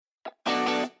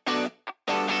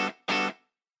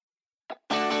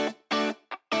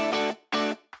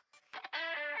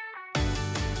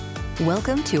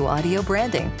Welcome to Audio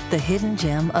Branding, the hidden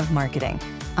gem of marketing.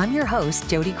 I'm your host,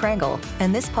 Jody Krangle,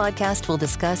 and this podcast will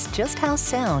discuss just how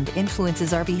sound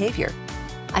influences our behavior.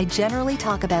 I generally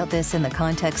talk about this in the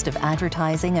context of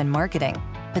advertising and marketing,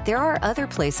 but there are other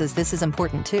places this is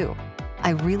important too.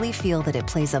 I really feel that it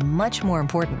plays a much more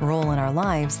important role in our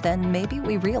lives than maybe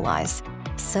we realize.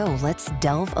 So let's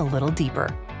delve a little deeper.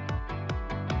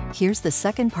 Here's the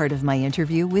second part of my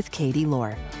interview with Katie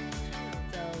Lohr.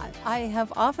 I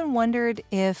have often wondered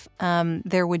if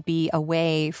there would be a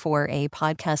way for a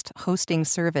podcast hosting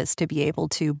service to be able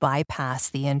to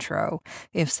bypass the intro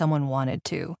if someone wanted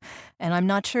to. And I'm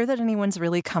not sure that anyone's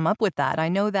really come up with that. I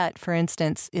know that, for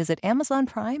instance, is it Amazon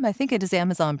Prime? I think it is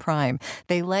Amazon Prime.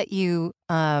 They let you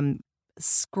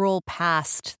scroll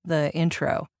past the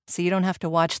intro, so you don't have to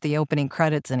watch the opening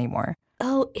credits anymore.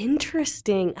 Oh,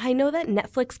 interesting. I know that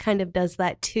Netflix kind of does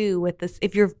that too with this.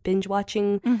 If you're binge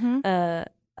watching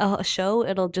a show,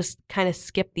 it'll just kind of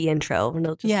skip the intro and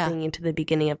it'll just bring you to the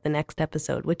beginning of the next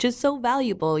episode, which is so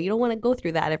valuable. You don't want to go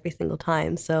through that every single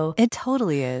time. So it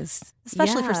totally is,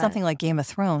 especially for something like Game of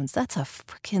Thrones. That's a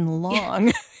freaking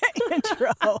long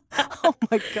intro. Oh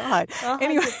my God. 100%.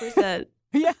 Anyway.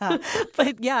 Yeah.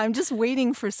 But yeah, I'm just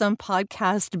waiting for some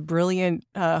podcast brilliant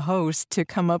host to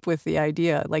come up with the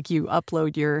idea. Like you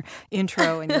upload your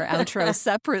intro and your outro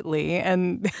separately.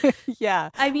 And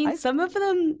I mean, some of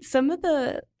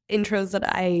the intros that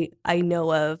I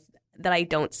know of that I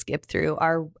don't skip through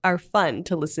are fun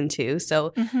to listen to.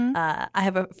 So I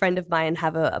have a friend of mine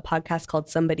have a podcast called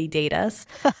Somebody Date Us,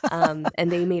 and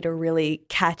they made a really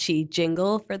catchy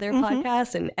jingle for their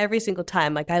podcast. And every single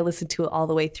time, like I listen to it all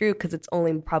the way through because it's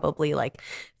only probably like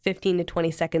 15 to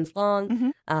 20 seconds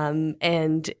long.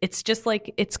 And it's just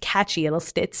like, it's catchy.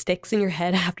 It sticks in your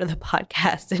head after the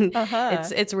podcast. And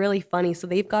it's really funny. So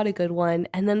they've got a good one.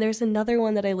 And then there's another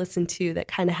one that I listen to that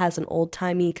kind of has an old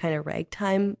timey kind of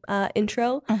ragtime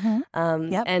intro.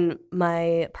 And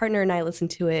my partner and I listen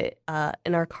to it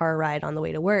in our car ride on the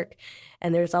way to work.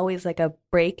 And there's always like a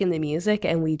break in the music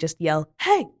and we just yell,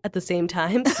 "Hey!" at the same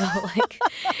time. So like,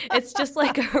 it's just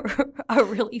like a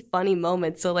really funny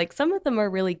moment. So like some of them are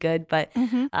really good, but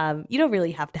you don't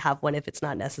really have to have one if it's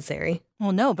not necessary.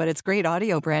 Well, no, but it's great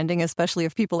audio branding, especially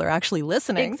if people are actually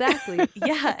listening. Exactly.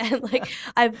 Yeah. And like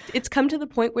it's come to the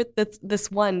point with this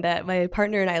one that my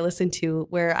partner and I listen to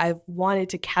where I've wanted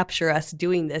to capture us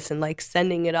doing this and like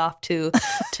sending it off to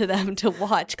them to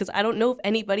watch. Cause I don't know if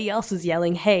anybody else is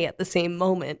yelling, "Hey!" at the same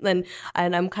moment.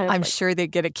 And I'm kind of sure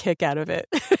they'd get a kick out of it.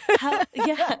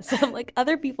 So I'm like,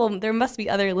 other people, there must be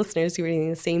other listeners who are doing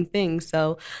the same thing.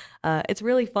 So it's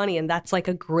really funny. And that's like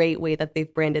a great way that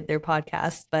they've branded their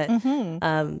podcast. But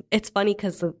it's funny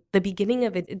because the beginning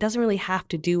of it doesn't really have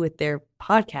to do with their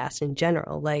podcast in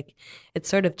general. Like it's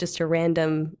sort of just a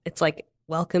random, it's like,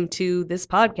 "Welcome to this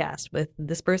podcast with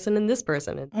this person and this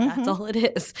person." And that's all it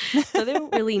is. So they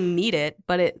don't really need it.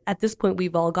 But at this point,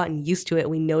 we've all gotten used to it.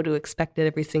 We know to expect it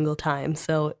every single time.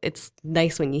 So it's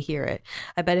nice when you hear it.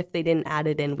 I bet if they didn't add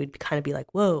it in, we'd kind of be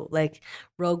like, whoa, like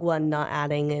Rogue One not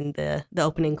adding in the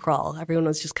opening crawl. Everyone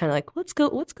was just kind of like, what's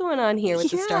going on here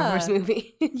with the Star Wars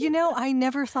movie? I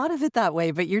never thought of it that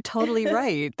way, but you're totally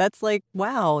right. That's like,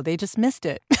 wow, they just missed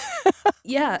it.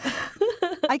 Yeah.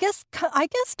 I guess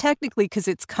technically because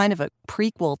it's kind of a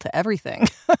prequel to everything.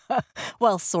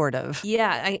 Well, sort of.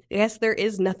 Yeah, I guess there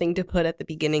is nothing to put at the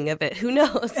beginning of it. Who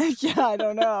knows? I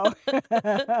don't know.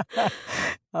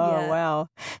 Wow.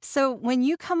 So when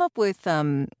you come up with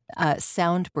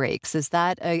sound breaks, is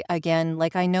that, again,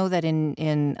 like I know that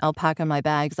in Alpaca My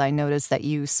Bags, I noticed that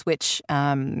you switch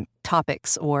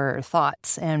topics or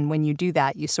thoughts. And when you do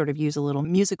that, you sort of use a little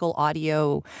musical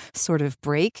audio sort of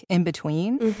break in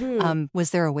between.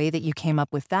 Was there a way that you came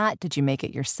up with that? Did you make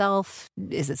it yourself?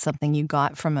 Is it something you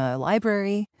got from a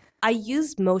library? I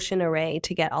used Motion Array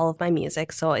to get all of my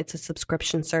music. So it's a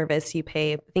subscription service. You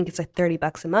pay, I think it's like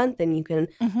 $30 a month, and you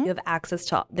have access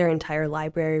to their entire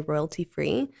library royalty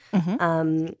free.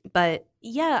 But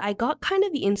yeah, I got kind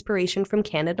of the inspiration from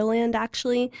Canadaland,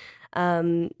 actually.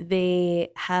 They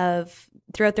have,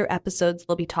 throughout their episodes,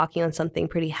 they'll be talking on something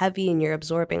pretty heavy and you're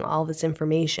absorbing all this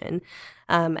information.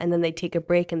 And then they take a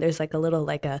break and there's like a little,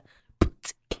 like a,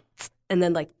 and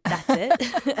then like, that's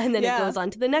it. And then it goes on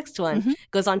to the next one,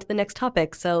 goes on to the next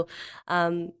topic. So,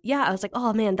 I was like,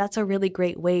 oh man, that's a really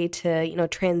great way to,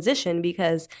 transition,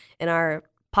 because in our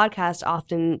podcast,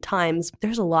 oftentimes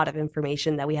there's a lot of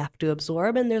information that we have to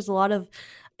absorb, and there's a lot of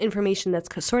information that's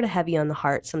sort of heavy on the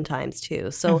heart sometimes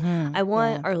too. So I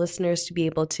want our listeners to be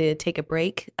able to take a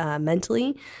break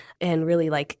mentally and really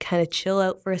like kind of chill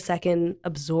out for a second,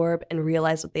 absorb and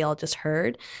realize what they all just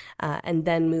heard, and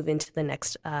then move into the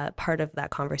next part of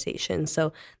that conversation.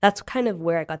 So that's kind of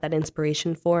where I got that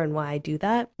inspiration for and why I do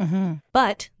that.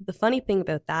 But the funny thing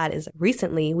about that is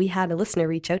recently we had a listener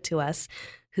reach out to us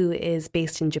who is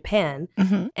based in Japan,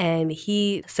 and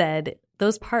he said,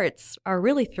 those parts are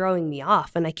really throwing me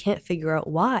off and I can't figure out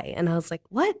why. And I was like,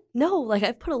 what? No, like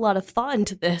I've put a lot of thought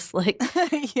into this. Like,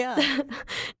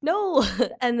 no.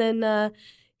 And then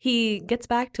he gets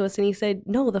back to us and he said,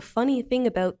 no, the funny thing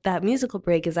about that musical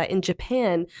break is that in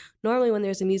Japan, normally when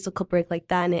there's a musical break like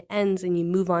that and it ends and you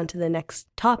move on to the next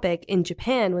topic, in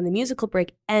Japan, when the musical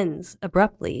break ends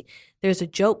abruptly, there's a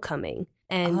joke coming.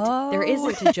 And there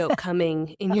isn't a joke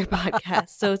coming in your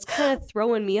podcast. So it's kind of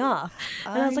throwing me off.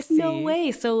 And I was like, no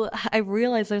way. So I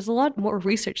realized there's a lot more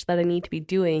research that I need to be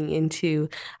doing into,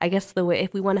 I guess, the way,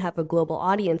 if we want to have a global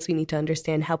audience, we need to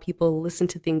understand how people listen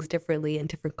to things differently in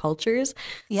different cultures.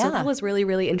 Yeah. So that was really,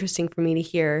 really interesting for me to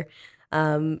hear.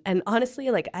 And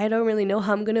honestly, like, I don't really know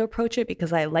how I'm going to approach it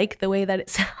because I like the way that it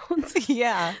sounds.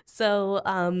 So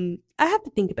I have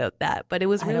to think about that, but it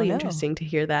was really interesting to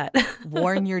hear that.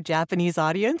 Warn your Japanese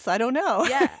audience? I don't know.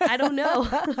 I don't know.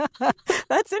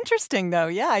 That's interesting, though.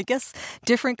 Yeah, I guess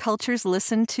different cultures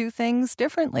listen to things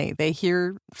differently. They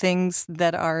hear things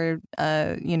that are,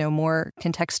 more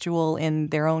contextual in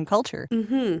their own culture.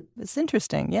 It's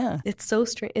interesting, yeah. It's so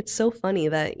strange. It's so funny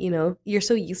that, you're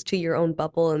so used to your own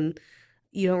bubble and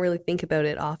you don't really think about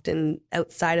it often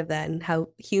outside of that and how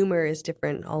humor is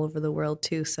different all over the world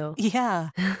too. So yeah,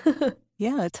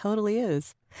 it totally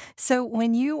is. So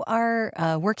when you are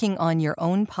working on your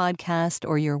own podcast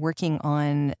or you're working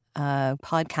on a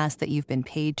podcast that you've been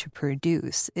paid to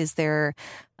produce, is there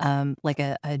like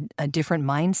a different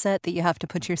mindset that you have to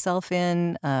put yourself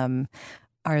in?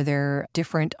 Are there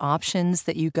different options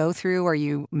that you go through? Are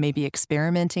you maybe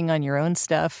experimenting on your own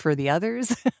stuff for the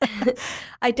others?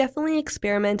 I definitely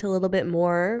experiment a little bit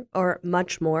more or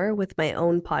much more with my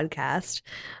own podcast.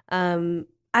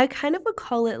 I kind of would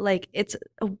call it like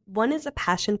one is a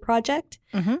passion project,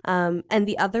 and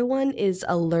the other one is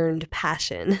a learned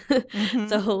passion.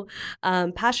 So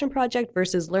passion project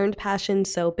versus learned passion.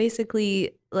 So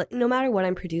basically, no matter what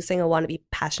I'm producing, I want to be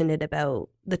passionate about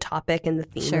the topic and the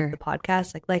theme of the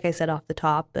podcast. Like I said off the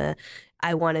top,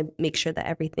 I want to make sure that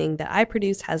everything that I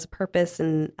produce has a purpose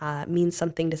and means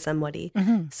something to somebody.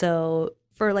 So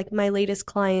for like my latest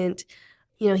client,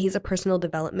 he's a personal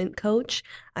development coach.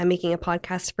 I'm making a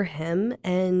podcast for him.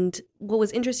 And what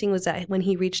was interesting was that when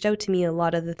he reached out to me, a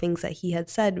lot of the things that he had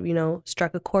said,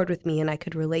 struck a chord with me and I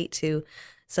could relate to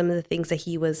some of the things that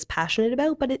he was passionate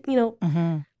about. But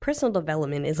personal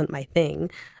development isn't my thing.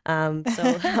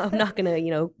 So I'm not going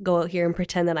to, go out here and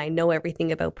pretend that I know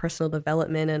everything about personal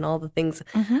development and all the things,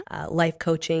 life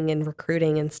coaching and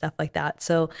recruiting and stuff like that.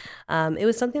 So it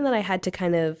was something that I had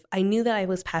to I knew that I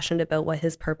was passionate about what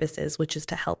his purpose is, which is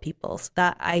to help people. So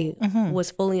that I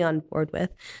was fully on board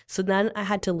with. So then I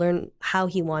had to learn how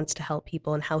he wants to help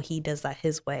people and how he does that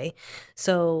his way.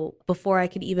 So before I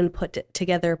could even put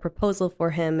together a proposal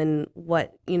for him and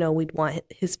what, we'd want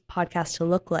his podcast to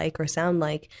look like or sound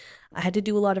like, I had to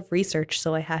do a lot of research.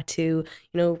 So I had to,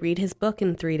 read his book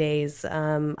in 3 days.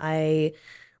 I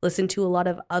listened to a lot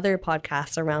of other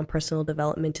podcasts around personal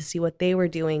development to see what they were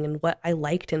doing and what I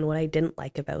liked and what I didn't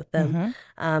like about them.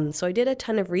 So I did a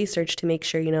ton of research to make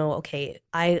sure, okay,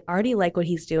 I already like what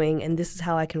he's doing and this is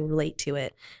how I can relate to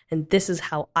it. And this is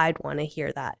how I'd want to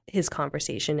hear his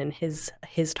conversation and his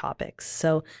topics.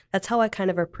 So that's how I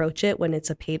kind of approach it when it's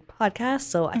a paid podcast.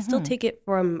 So I still take it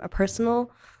from a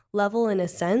personal level in a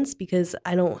sense, because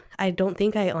I don't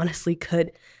think I honestly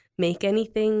could make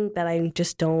anything that I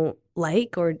just don't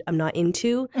like or I'm not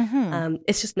into.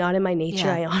 It's just not in my nature.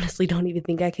 I honestly don't even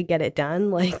think I could get it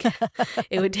done. Like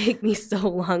it would take me so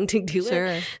long to do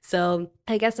it. So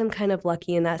I guess I'm kind of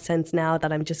lucky in that sense now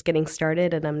that I'm just getting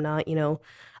started and I'm not,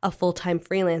 a full-time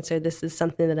freelancer. This is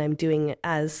something that I'm doing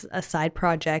as a side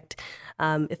project.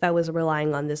 If I was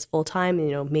relying on this full-time,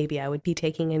 maybe I would be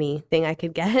taking anything I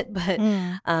could get. But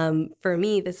for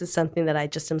me, this is something that I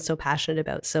just am so passionate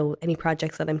about. So any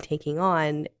projects that I'm taking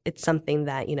on, it's something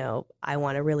that, I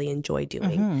want to really enjoy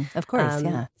doing. Of course,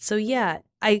 So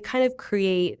I kind of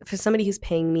create, for somebody who's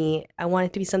paying me, I want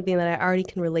it to be something that I already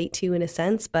can relate to in a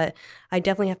sense, but I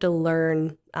definitely have to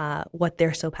learn what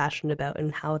they're so passionate about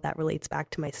and how that relates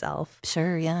back to myself.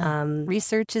 Sure, yeah.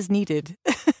 Research is needed.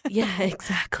 Yeah,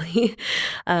 exactly.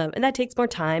 And that takes more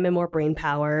time and more brain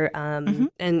power. And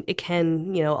it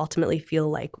can, ultimately feel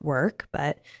like work,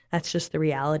 but that's just the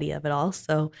reality of it all.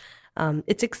 So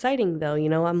it's exciting though,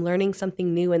 I'm learning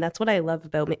something new. And that's what I love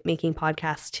about making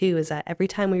podcasts too, is that every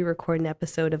time we record an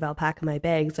episode of Alpaca My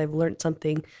Bags, I've learned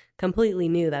something completely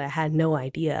new that I had no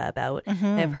idea about.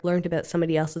 I've learned about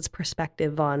somebody else's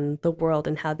perspective on the world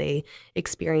and how they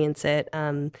experience it.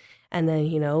 And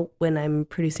then, when I'm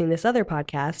producing this other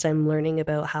podcast, I'm learning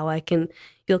about how I can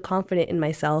feel confident in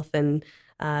myself and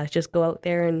just go out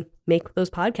there and make those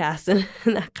podcasts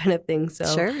and that kind of thing. So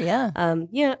sure, yeah.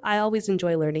 I always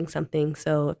enjoy learning something.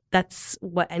 So that's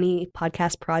what any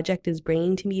podcast project is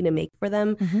bringing to me to make for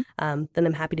them. Then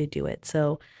I'm happy to do it.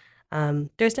 So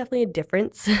there's definitely a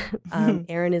difference.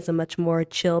 Erin is a much more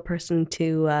chill person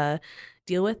to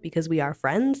deal with because we are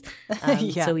friends.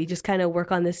 So we just kind of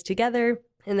work on this together.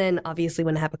 And then obviously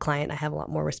when I have a client, I have a lot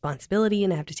more responsibility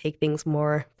and I have to take things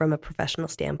more from a professional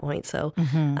standpoint. So,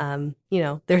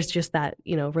 there's just that,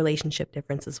 relationship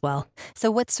difference as well.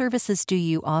 So what services do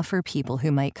you offer people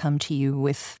who might come to you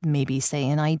with maybe, say,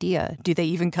 an idea? Do they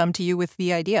even come to you with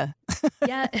the idea?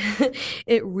 Yeah,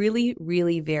 it really,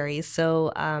 really varies.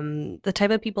 So the type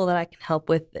of people that I can help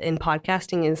with in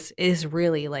podcasting is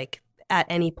really like at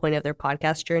any point of their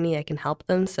podcast journey, I can help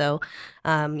them. So,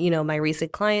 my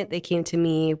recent client, they came to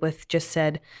me with just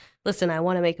said, listen, I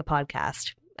want to make a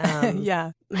podcast. And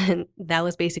that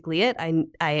was basically it.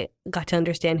 I got to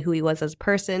understand who he was as a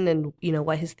person and,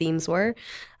 what his themes were.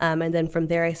 And then from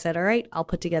there, I said, all right, I'll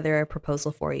put together a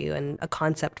proposal for you and a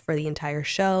concept for the entire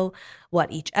show,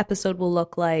 what each episode will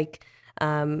look like.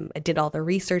 I did all the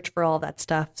research for all that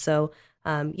stuff. So,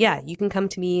 you can come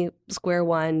to me square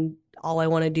one. All I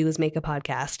want to do is make a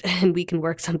podcast and we can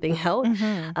work something out.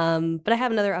 But I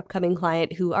have another upcoming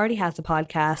client who already has a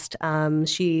podcast.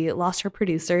 She lost her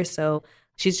producer, so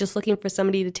she's just looking for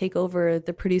somebody to take over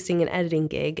the producing and editing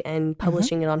gig and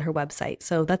publishing it on her website.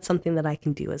 So that's something that I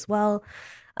can do as well.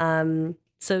 From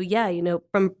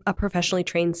a professionally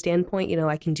trained standpoint,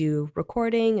 I can do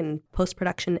recording and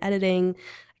post-production editing.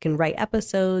 I can write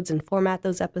episodes and format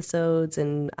those episodes.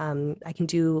 And I can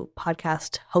do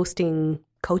podcast hosting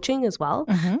coaching as well.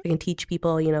 I can teach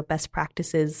people, best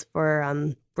practices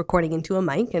for recording into a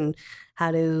mic and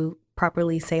how to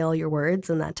properly say all your words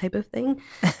and that type of thing,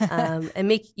 and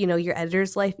make, your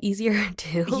editor's life easier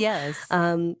too. Yes.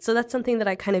 So that's something that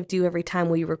I kind of do every time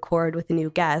we record with a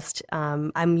new guest.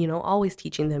 I'm, always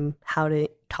teaching them how to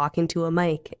talk into a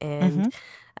mic and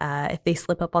if they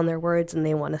slip up on their words and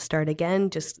they want to start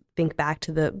again, just think back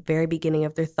to the very beginning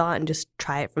of their thought and just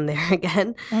try it from there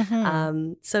again.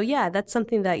 That's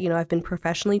something that, I've been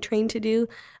professionally trained to do.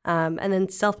 And then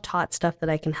self-taught stuff that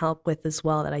I can help with as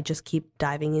well that I just keep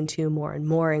diving into more and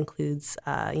more includes,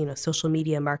 social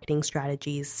media marketing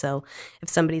strategies. So if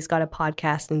somebody's got a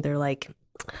podcast and they're like,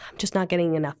 I'm just not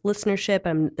getting enough listenership,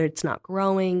 it's not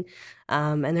growing,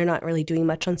 and they're not really doing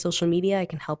much on social media, I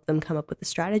can help them come up with a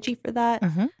strategy for that,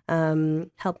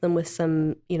 help them with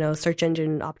some, search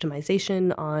engine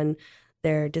optimization on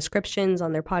their descriptions,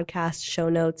 on their podcast, show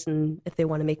notes, and if they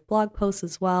want to make blog posts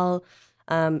as well.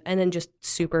 And then just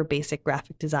super basic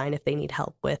graphic design if they need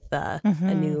help with a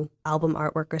new album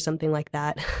artwork or something like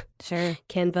that. Sure.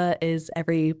 Canva is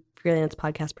every freelance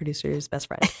podcast producer's best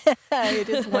friend. It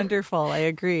is wonderful. I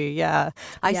agree. Yeah.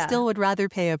 I still would rather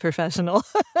pay a professional.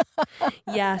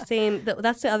 Yeah, same.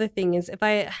 That's the other thing is if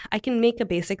I can make a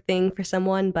basic thing for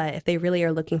someone, but if they really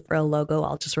are looking for a logo,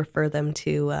 I'll just refer them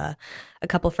to a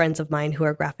couple friends of mine who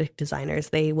are graphic designers.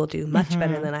 They will do much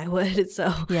better than I would.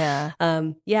 So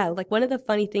like one of the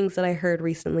funny things that I heard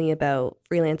recently about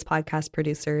freelance podcast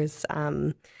producers,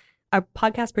 our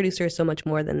podcast producer is so much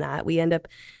more than that. We end up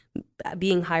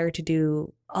being hired to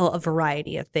do a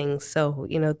variety of things. So,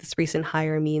 this recent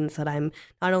hire means that I'm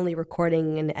not only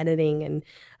recording and editing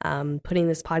and putting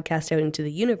this podcast out into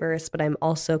the universe, but I'm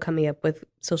also coming up with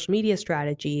social media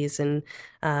strategies and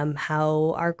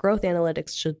how our growth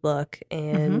analytics should look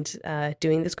and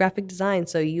doing this graphic design.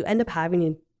 So you end up having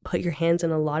to put your hands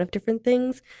in a lot of different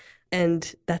things.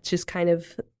 And that's just kind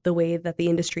of the way that the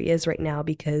industry is right now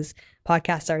because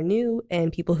podcasts are new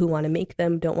and people who want to make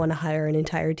them don't want to hire an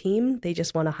entire team. They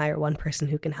just want to hire one person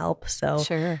who can help. So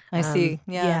sure, I see.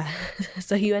 Yeah.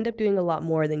 So you end up doing a lot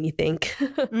more than you think.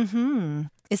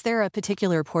 Is there a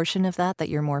particular portion of that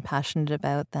you're more passionate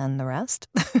about than the rest?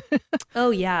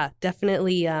 Oh, yeah,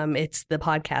 definitely. It's the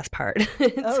podcast part.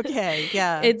 Okay,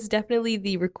 yeah. It's definitely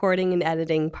the recording and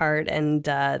editing part and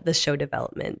the show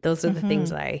development. Those are the things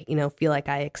that I, feel like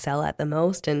I excel at the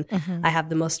most and I have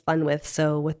the most fun with.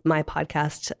 So with my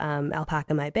podcast,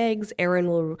 Alpaca My Bags. Erin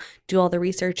will do all the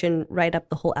research and write up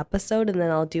the whole episode, and then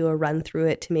I'll do a run through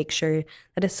it to make sure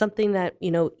that it's something that,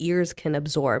 ears can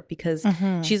absorb, because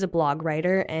she's a blog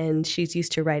writer and she's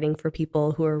used to writing for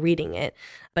people who are reading it.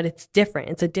 But it's different.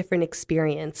 It's a different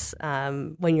experience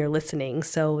when you're listening.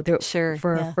 So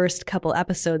for our first couple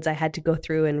episodes, I had to go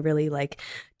through and really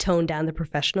tone down the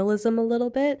professionalism a little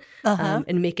bit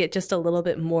and make it just a little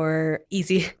bit more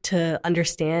easy to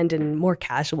understand and more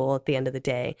casual at the end of the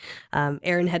day.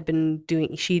 Erin had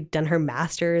she'd done her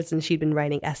master's and she'd been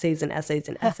writing essays and essays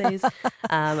and essays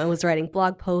and was writing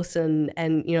blog posts and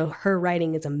her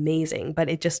writing is amazing, but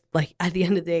it just at the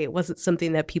end of the day, it wasn't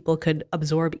something that people could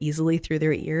absorb easily through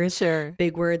their ears. Sure.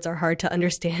 Big words are hard to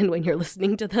understand when you're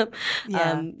listening to them.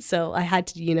 Yeah. So I had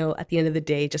to, at the end of the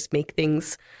day, just make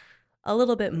things a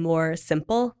little bit more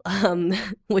simple,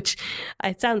 which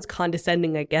it sounds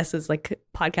condescending, I guess, as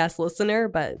podcast listener,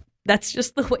 but that's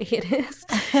just the way it is.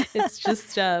 It's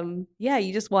just,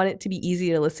 you just want it to be easy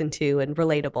to listen to and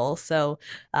relatable. So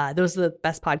those are the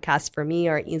best podcasts for me,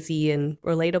 are easy and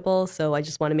relatable. So I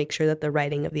just want to make sure that the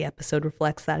writing of the episode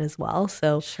reflects that as well.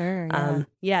 So sure,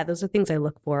 those are things I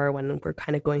look for when we're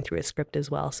kind of going through a script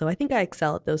as well. So I think I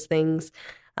excel at those things.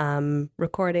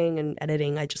 Recording and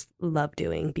editing, I just love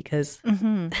doing, because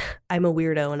I'm a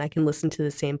weirdo and I can listen to the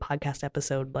same podcast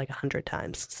episode 100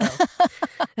 times. So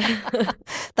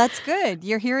that's good.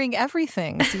 You're hearing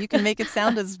everything, so you can make it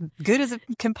sound as good as it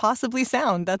can possibly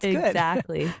sound. That's good.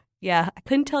 Exactly. Yeah, I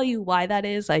couldn't tell you why that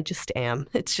is. I just am.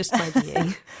 It's just my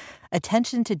being.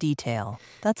 Attention to detail.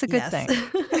 That's a good thing.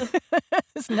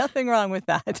 There's nothing wrong with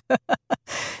that.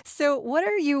 So what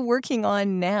are you working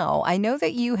on now? I know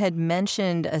that you had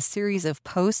mentioned a series of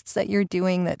posts that you're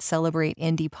doing that celebrate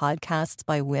indie podcasts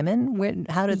by women.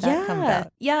 How did that come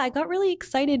about? Yeah, I got really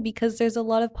excited because there's a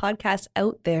lot of podcasts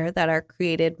out there that are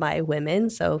created by women.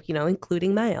 So,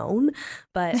 including my own.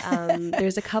 But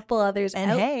there's a couple others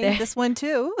and out there. This one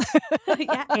too.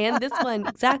 Yeah, and this one,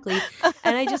 exactly.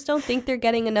 And I just don't think they're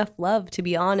getting enough love, to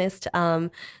be honest.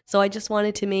 So I just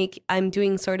wanted to I'm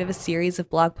doing sort of a series of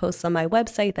blog posts on my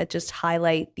website that just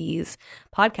highlight these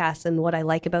podcasts and what I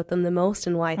like about them the most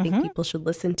and why I think people should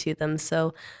listen to them.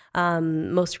 So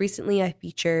most recently I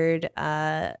featured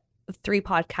 3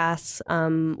 podcasts,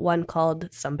 one called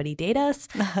Somebody Date Us,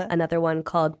 another one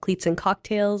called Cleats and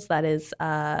Cocktails, that is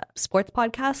a sports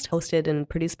podcast hosted and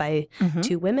produced by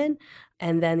 2 women.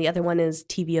 And then the other one is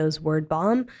TVO's Word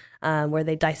Bomb, where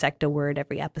they dissect a word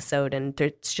every episode, and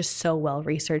it's just so well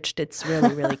researched. It's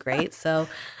really, really great. So,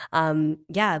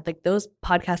 those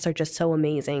podcasts are just so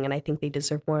amazing, and I think they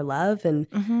deserve more love.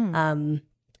 And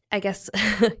I guess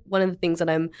one of the things that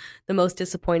I'm the most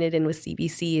disappointed in with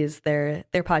CBC is their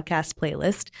podcast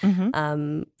playlist.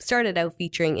 Started out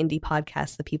featuring indie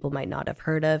podcasts that people might not have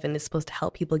heard of, and is supposed to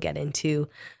help people get into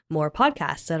more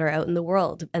podcasts that are out in the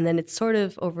world. And then it's sort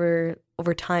of over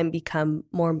time become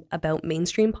more about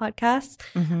mainstream podcasts.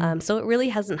 So it really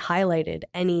hasn't highlighted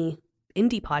any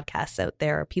indie podcasts out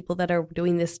there, people that are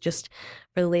doing this just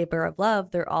for the labor of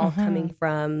love. They're all coming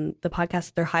from the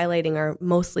podcasts they're highlighting are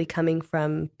mostly coming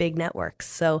from big networks.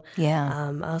 So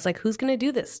I was like, who's going to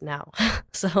do this now?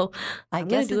 So I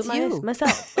guess do it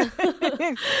myself.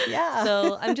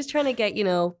 So I'm just trying to get,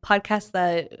 podcasts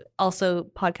that also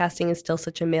podcasting is still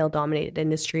such a male dominated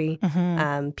industry.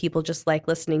 People just like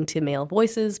listening to male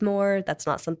voices more. That's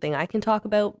not something I can talk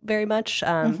about very much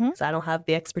because I don't have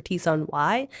the expertise on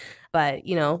why. But,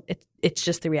 it's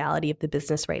just the reality of the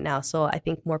business right now. So I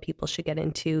think more people should get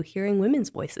into hearing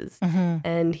women's voices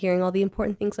and hearing all the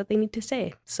important things that they need to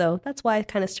say. So that's why I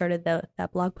kind of started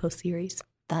that blog post series.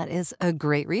 That is a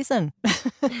great reason.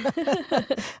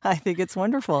 I think it's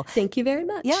wonderful. Thank you very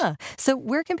much. Yeah. So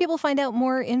where can people find out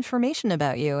more information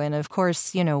about you? And of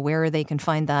course, where they can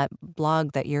find that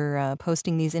blog that you're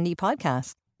posting these indie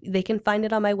podcasts? They can find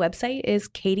it on my website, is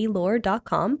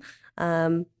katielore.com.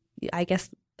 I guess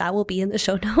that will be in the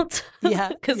show notes.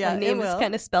 Because my name is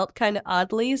kind of spelt kind of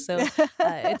oddly. So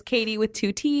it's Katie with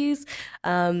 2 T's.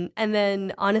 And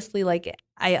then honestly,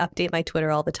 I update my Twitter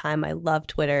all the time. I love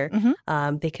Twitter.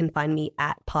 They can find me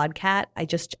at Podcat. I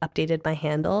just updated my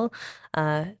handle.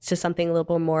 It's just something a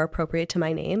little more appropriate to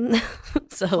my name.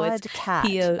 So Podcat.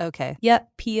 It's okay.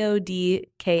 Yep.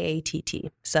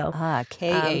 PODKATT. So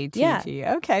KATT.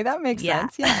 Okay, that makes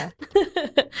sense. Yeah.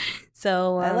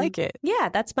 So I like it. Yeah,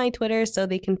 that's my Twitter. So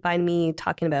they can find me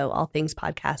talking about all things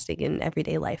podcasting and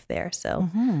everyday life there. So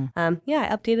I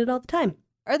update it all the time.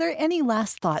 Are there any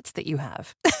last thoughts that you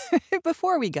have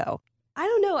before we go? I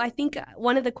don't know. I think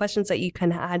one of the questions that you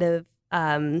kind of had of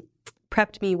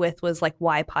prepped me with was like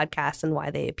why podcasts and why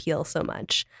they appeal so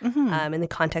much in the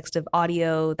context of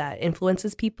audio that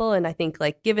influences people. And I think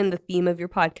like given the theme of your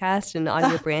podcast and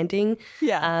audio branding,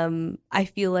 I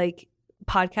feel like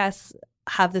podcasts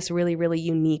have this really, really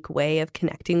unique way of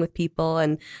connecting with people.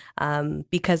 And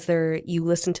because you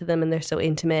listen to them and they're so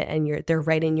intimate and they're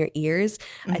right in your ears,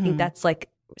 I think that's like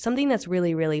something that's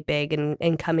really, really big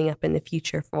and coming up in the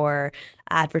future for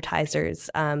advertisers.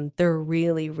 They're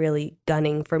really, really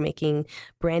gunning for making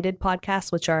branded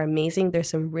podcasts, which are amazing. There's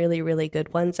some really, really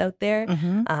good ones out there.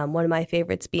 One of my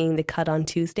favorites being the Cut on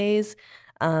Tuesdays.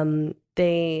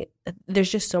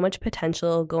 There's just so much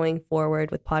potential going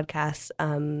forward with podcasts.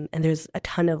 And there's a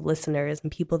ton of listeners and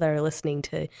people that are listening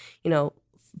to,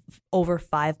 over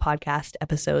 5 podcast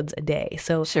episodes a day.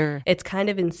 So it's kind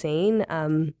of insane.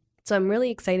 So I'm really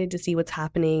excited to see what's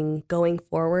happening going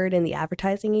forward in the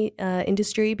advertising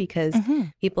industry, because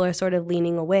people are sort of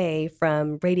leaning away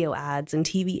from radio ads and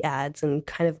TV ads and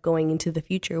kind of going into the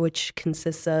future, which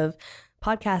consists of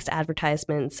podcast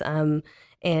advertisements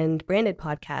and branded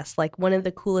podcasts. Like one of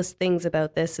the coolest things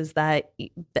about this is that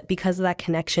because of that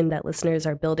connection that listeners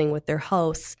are building with their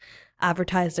hosts,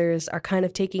 advertisers are kind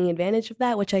of taking advantage of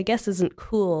that, which I guess isn't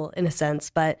cool in a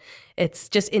sense, but it's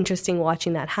just interesting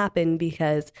watching that happen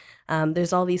because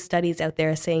there's all these studies out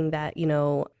there saying that,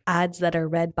 ads that are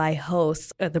read by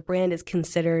hosts, the brand is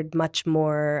considered much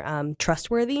more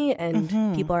trustworthy and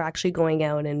people are actually going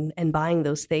out and buying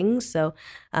those things. So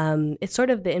it's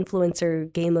sort of the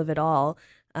influencer game of it all.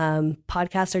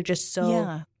 Podcasts are just so...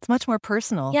 Yeah, it's much more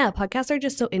personal. Yeah, podcasts are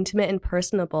just so intimate and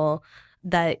personable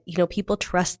that, people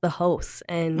trust the hosts.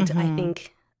 And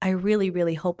I really,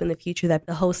 really hope in the future that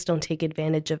the hosts don't take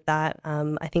advantage of that.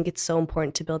 I think it's so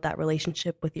important to build that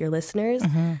relationship with your listeners.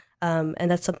 And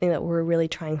that's something that we're really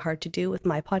trying hard to do with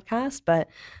my podcast. But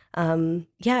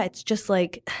it's just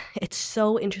like, it's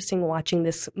so interesting watching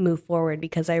this move forward,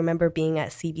 because I remember being at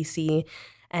CBC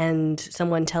and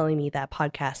someone telling me that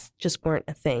podcasts just weren't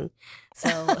a thing.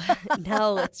 So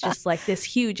now it's just like this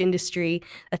huge industry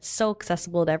that's so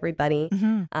accessible to everybody.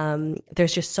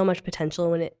 There's just so much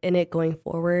potential in it going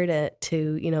forward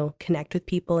to, connect with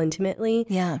people intimately.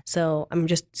 Yeah. So I'm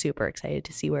just super excited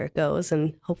to see where it goes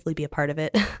and hopefully be a part of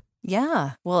it.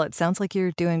 Yeah. Well, it sounds like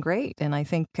you're doing great. And I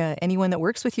think anyone that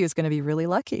works with you is going to be really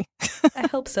lucky. I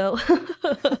hope so.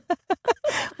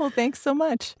 Well, thanks so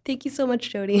much. Thank you so much,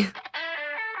 Jody.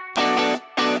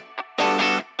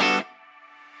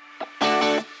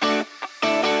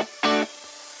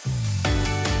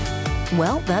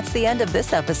 Well, that's the end of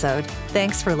this episode.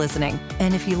 Thanks for listening.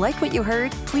 And if you like what you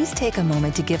heard, please take a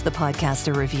moment to give the podcast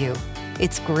a review.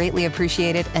 It's greatly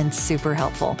appreciated and super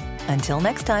helpful. Until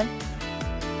next time.